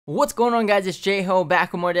What's going on, guys? It's J-Ho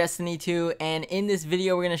back with more Destiny 2, and in this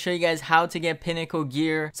video we're going to show you guys how to get Pinnacle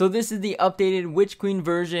Gear. So this is the updated Witch Queen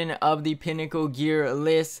version of the Pinnacle Gear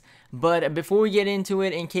list. But before we get into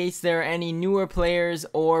it, in case there are any newer players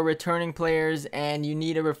or returning players and you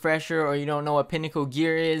need a refresher or you don't know what Pinnacle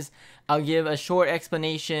Gear is, I'll give a short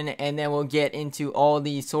explanation and then we'll get into all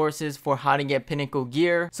the sources for how to get Pinnacle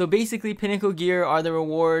Gear. So basically, Pinnacle Gear are the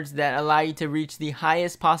rewards that allow you to reach the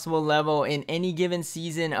highest possible level in any given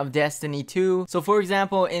season of Destiny 2. So for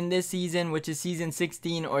example, in this season, which is season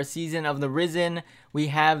 16 or season of the Risen, we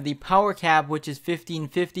have the power cap, which is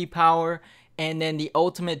 1550 power. And then the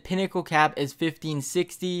ultimate pinnacle cap is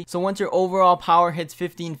 1560. So once your overall power hits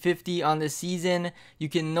 1550 on the season, you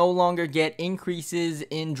can no longer get increases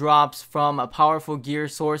in drops from powerful gear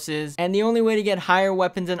sources. And the only way to get higher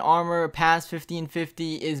weapons and armor past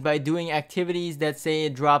 1550 is by doing activities that say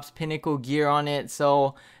it drops pinnacle gear on it.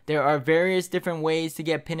 So there are various different ways to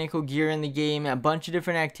get pinnacle gear in the game, a bunch of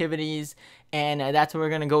different activities, and that's what we're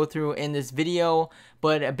going to go through in this video.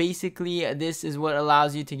 But basically, this is what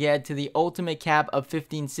allows you to get to the ultimate cap of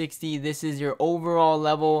 1560. This is your overall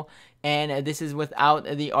level, and this is without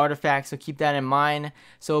the artifact, so keep that in mind.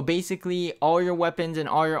 So basically, all your weapons and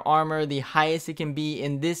all your armor, the highest it can be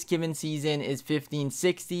in this given season is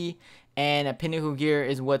 1560. And a Pinnacle Gear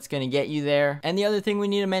is what's going to get you there. And the other thing we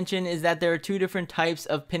need to mention is that there are two different types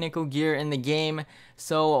of Pinnacle Gear in the game.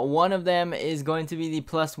 So one of them is going to be the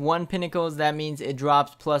 +1 pinnacles. That means it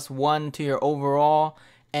drops +1 to your overall.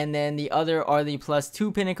 And then the other are the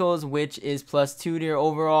 +2 pinnacles, which is +2 to your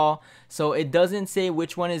overall. So it doesn't say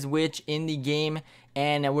which one is which in the game,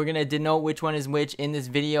 and we're going to denote which one is which in this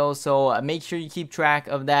video, so make sure you keep track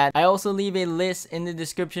of that. I also leave a list in the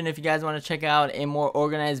description if you guys want to check out a more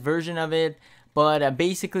organized version of it. But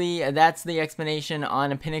basically, that's the explanation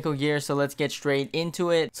on a Pinnacle Gear, so let's get straight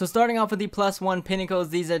into it. So starting off with the +1 pinnacles,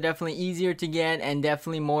 these are definitely easier to get and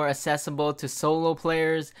definitely more accessible to solo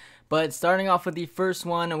players. But starting off with the first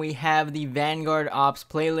one, we have the Vanguard Ops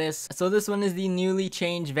playlist. So this one is the newly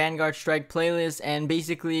changed Vanguard Strike playlist, and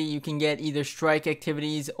basically you can get either strike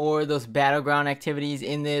activities or those battleground activities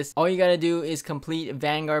in this. All you gotta do is complete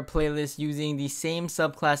Vanguard playlist using the same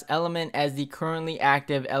subclass element as the currently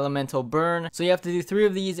active Elemental Burn. So you have to do 3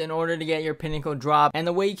 of these in order to get your Pinnacle drop. And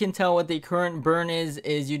the way you can tell what the current burn is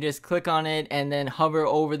you just click on it and then hover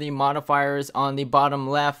over the modifiers on the bottom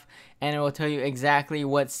left, and it will tell you exactly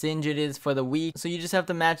what singe it is for the week. So you just have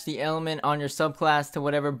to match the element on your subclass to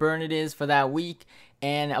whatever burn it is for that week,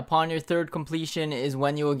 and upon your 3rd completion is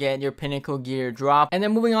when you will get your Pinnacle Gear drop. And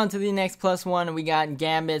then moving on to the next +1, we got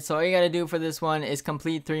Gambit. So all you gotta do for this one is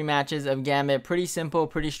complete 3 matches of Gambit. Pretty simple,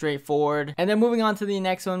 pretty straightforward. And then moving on to the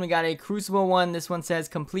next one, we got a Crucible one. This one says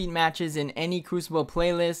complete matches in any Crucible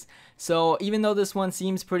playlist. So even though this one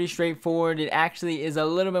seems pretty straightforward, it actually is a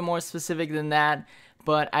little bit more specific than that.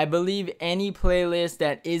 But I believe any playlist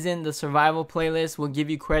that isn't the survival playlist will give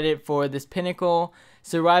you credit for this pinnacle.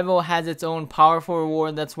 Survival has its own powerful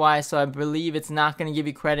reward, that's why, so I believe it's not going to give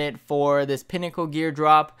you credit for this Pinnacle Gear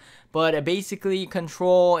drop. But basically,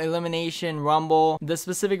 Control, Elimination, Rumble, the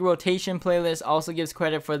specific rotation playlist also gives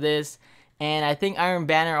credit for this. And I think Iron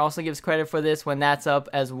Banner also gives credit for this when that's up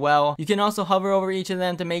as well. You can also hover over each of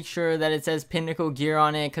them to make sure that it says Pinnacle Gear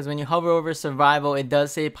on it, because when you hover over Survival, it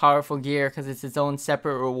does say Powerful Gear because it's its own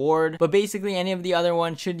separate reward. But basically, any of the other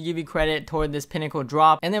ones should give you credit toward this Pinnacle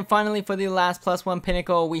drop. And then finally, for the last +1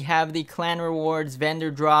 Pinnacle, we have the Clan Rewards Vendor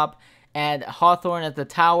drop at Hawthorne at the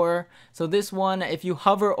Tower. So this one, if you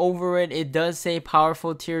hover over it, it does say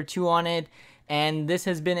Powerful Tier 2 on it. And this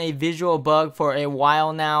has been a visual bug for a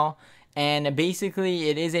while now. And basically,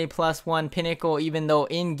 it is a +1 pinnacle, even though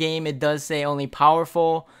in game it does say only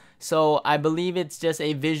powerful. So I believe it's just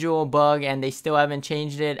a visual bug and they still haven't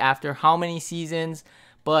changed it after how many seasons,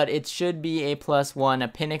 but it should be a +1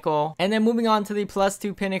 pinnacle. And then moving on to the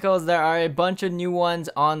 +2 pinnacles, there are a bunch of new ones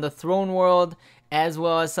on the Throne World, as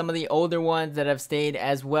well as some of the older ones that have stayed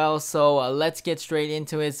as well. So let's get straight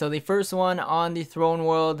into it. So the first one on the Throne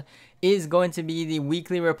World is going to be the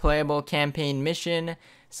weekly replayable campaign mission.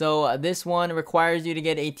 So this one requires you to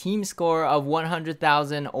get a team score of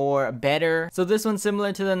 100,000 or better. So this one's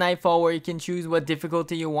similar to the Nightfall, where you can choose what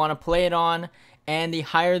difficulty you want to play it on. And the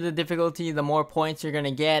higher the difficulty, the more points you're going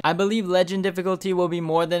to get. I believe Legend difficulty will be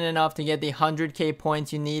more than enough to get the 100k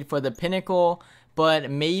points you need for the Pinnacle. But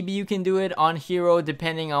maybe you can do it on Hero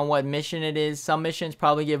depending on what mission it is. Some missions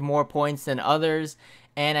probably give more points than others.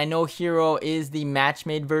 And I know Hero is the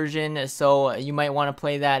match-made version, so you might want to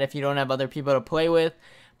play that if you don't have other people to play with.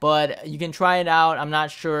 But you can try it out. I'm not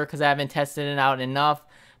sure because I haven't tested it out enough.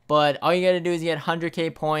 But all you got to do is get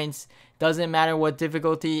 100k points doesn't matter what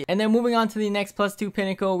difficulty. And then moving on to the next +2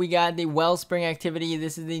 pinnacle, we got the Wellspring activity.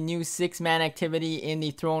 This is the new 6-man activity in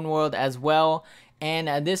the throne world as well.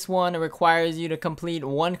 And this one requires you to complete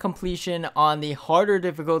one completion on the harder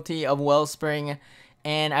difficulty of Wellspring.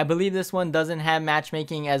 And I believe this one doesn't have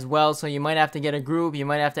matchmaking as well, so you might have to get a group, you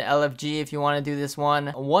might have to LFG if you want to do this one.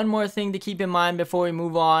 One more thing to keep in mind before we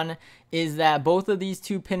move on is that both of these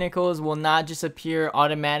 2 pinnacles will not just appear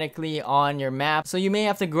automatically on your map. So you may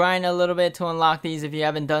have to grind a little bit to unlock these if you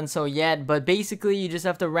haven't done so yet, but basically you just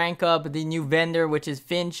have to rank up the new vendor, which is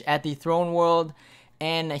Finch at the throne world.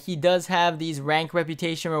 And he does have these rank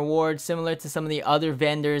reputation rewards similar to some of the other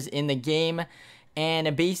vendors in the game.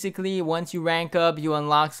 And basically, once you rank up, you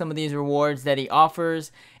unlock some of these rewards that he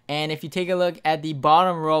offers. And if you take a look at the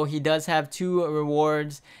bottom row, he does have 2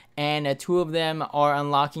 rewards, and 2 of them are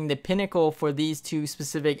unlocking the pinnacle for these 2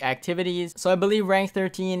 specific activities. So I believe rank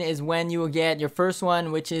 13 is when you will get your first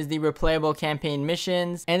one, which is the replayable campaign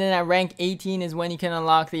missions. And then at rank 18 is when you can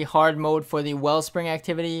unlock the hard mode for the Wellspring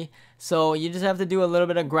activity. So you just have to do a little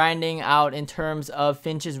bit of grinding out in terms of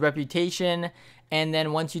Finch's reputation. And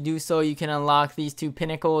then once you do so, you can unlock these 2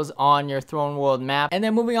 pinnacles on your throne world map. And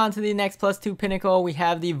then moving on to the next +2 pinnacle, we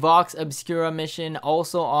have the Vox Obscura mission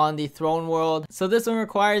also on the throne world. So this one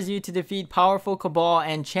requires you to defeat powerful Cabal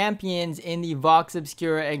and champions in the Vox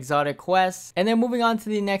Obscura exotic quests. And then moving on to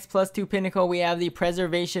the next +2 pinnacle, we have the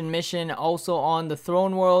preservation mission also on the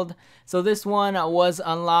throne world. So this one was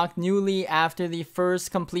unlocked newly after the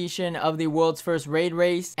first completion of the world's first raid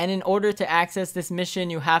race. And in order to access this mission,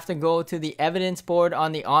 you have to go to the evidence board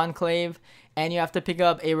on the Enclave, and you have to pick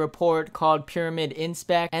up a report called Pyramid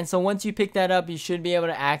Inspect. And so once you pick that up, you should be able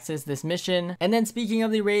to access this mission. And then speaking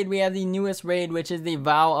of the raid, we have the newest raid, which is the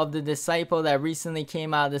Vow of the Disciple that recently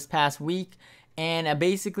came out this past week. And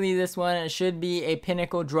basically this one should be a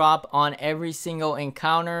pinnacle drop on every single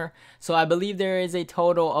encounter. So I believe there is a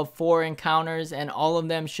total of 4 encounters, and all of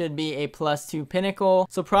them should be a +2 pinnacle.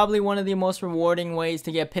 So probably one of the most rewarding ways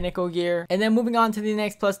to get Pinnacle Gear. And then moving on to the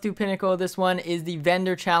next +2 pinnacle, this one is the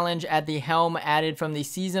vendor challenge at the helm added from the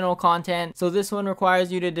seasonal content. So this one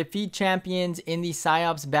requires you to defeat champions in the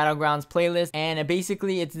PsyOps Battlegrounds playlist. And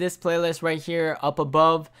basically it's this playlist right here up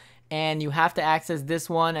above. And you have to access this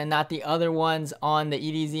one and not the other ones on the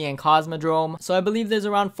EDZ and Cosmodrome. So I believe there's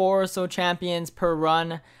around 4 or so champions per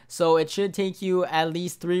run. So it should take you at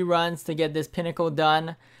least 3 runs to get this pinnacle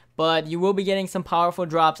done. But you will be getting some powerful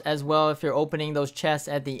drops as well if you're opening those chests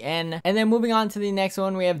at the end. And then moving on to the next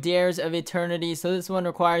one, we have Dares of Eternity. So this one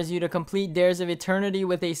requires you to complete Dares of Eternity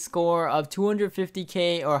with a score of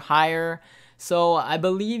 250k or higher. So I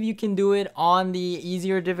believe you can do it on the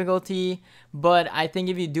easier difficulty, but I think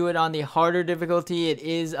if you do it on the harder difficulty, it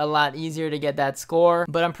is a lot easier to get that score.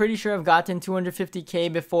 But I'm pretty sure I've gotten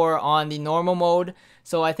 250k before on the normal mode,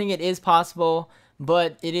 so I think it is possible,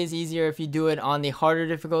 but it is easier if you do it on the harder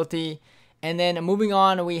difficulty. And then moving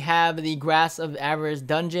on, we have the Grasp of Avarice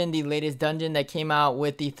dungeon, the latest dungeon that came out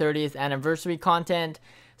with the 30th anniversary content.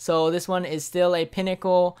 So this one is still a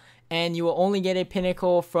pinnacle, and you will only get a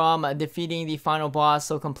pinnacle from defeating the final boss,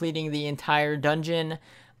 so completing the entire dungeon.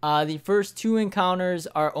 The first 2 encounters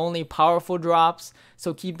are only powerful drops,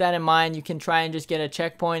 so keep that in mind. You can try and just get a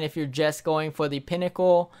checkpoint if you're just going for the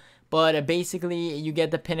pinnacle, but basically you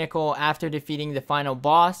get the pinnacle after defeating the final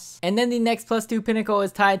boss. And then the next +2 pinnacle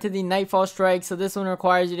is tied to the Nightfall strike, so this one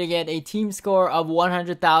requires you to get a team score of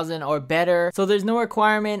 100,000 or better. So there's no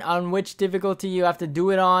requirement on which difficulty you have to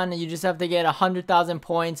do it on, you just have to get 100,000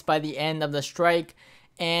 points by the end of the strike.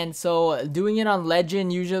 And so doing it on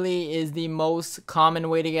Legend usually is the most common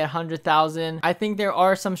way to get 100,000. I think there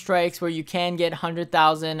are some strikes where you can get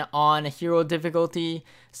 100,000 on Hero difficulty,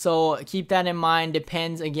 so keep that in mind.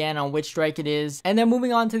 Depends again on which strike it is. And then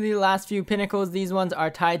moving on to the last few pinnacles, these ones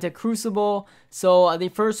are tied to Crucible. So the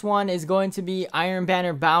first one is going to be Iron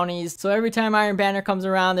Banner bounties. So every time Iron Banner comes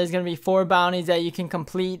around, there's going to be 4 bounties that you can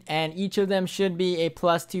complete, and each of them should be a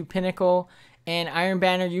 +2 pinnacle. And Iron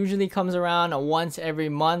Banner usually comes around once every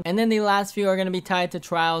month. And then the last few are going to be tied to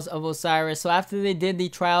Trials of Osiris. So after they did the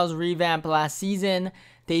Trials revamp last season,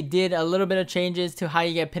 they did a little bit of changes to how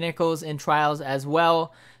you get pinnacles in Trials as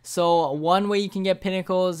well. So one way you can get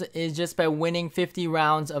pinnacles is just by winning 50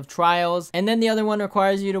 rounds of Trials. And then the other one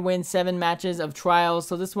requires you to win 7 matches of Trials.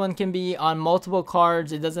 So this one can be on multiple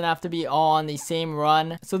cards. It doesn't have to be all on the same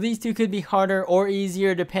run. So these 2 could be harder or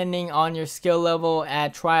easier depending on your skill level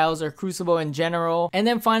at Trials or Crucible in general. And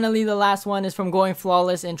then finally, the last one is from going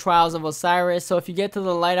flawless in Trials of Osiris. So if you get to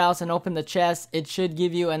the Lighthouse and open the chest, it should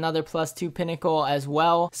give you another +2 pinnacle as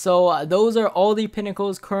well. So those are all the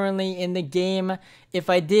pinnacles currently in the game. If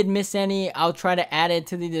I did miss any, I'll try to add it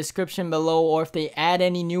to the description below, or if they add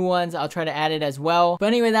any new ones, I'll try to add it as well. But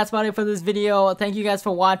anyway, that's about it for this video. Thank you guys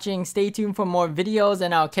for watching. Stay tuned for more videos,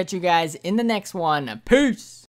 and I'll catch you guys in the next one. Peace!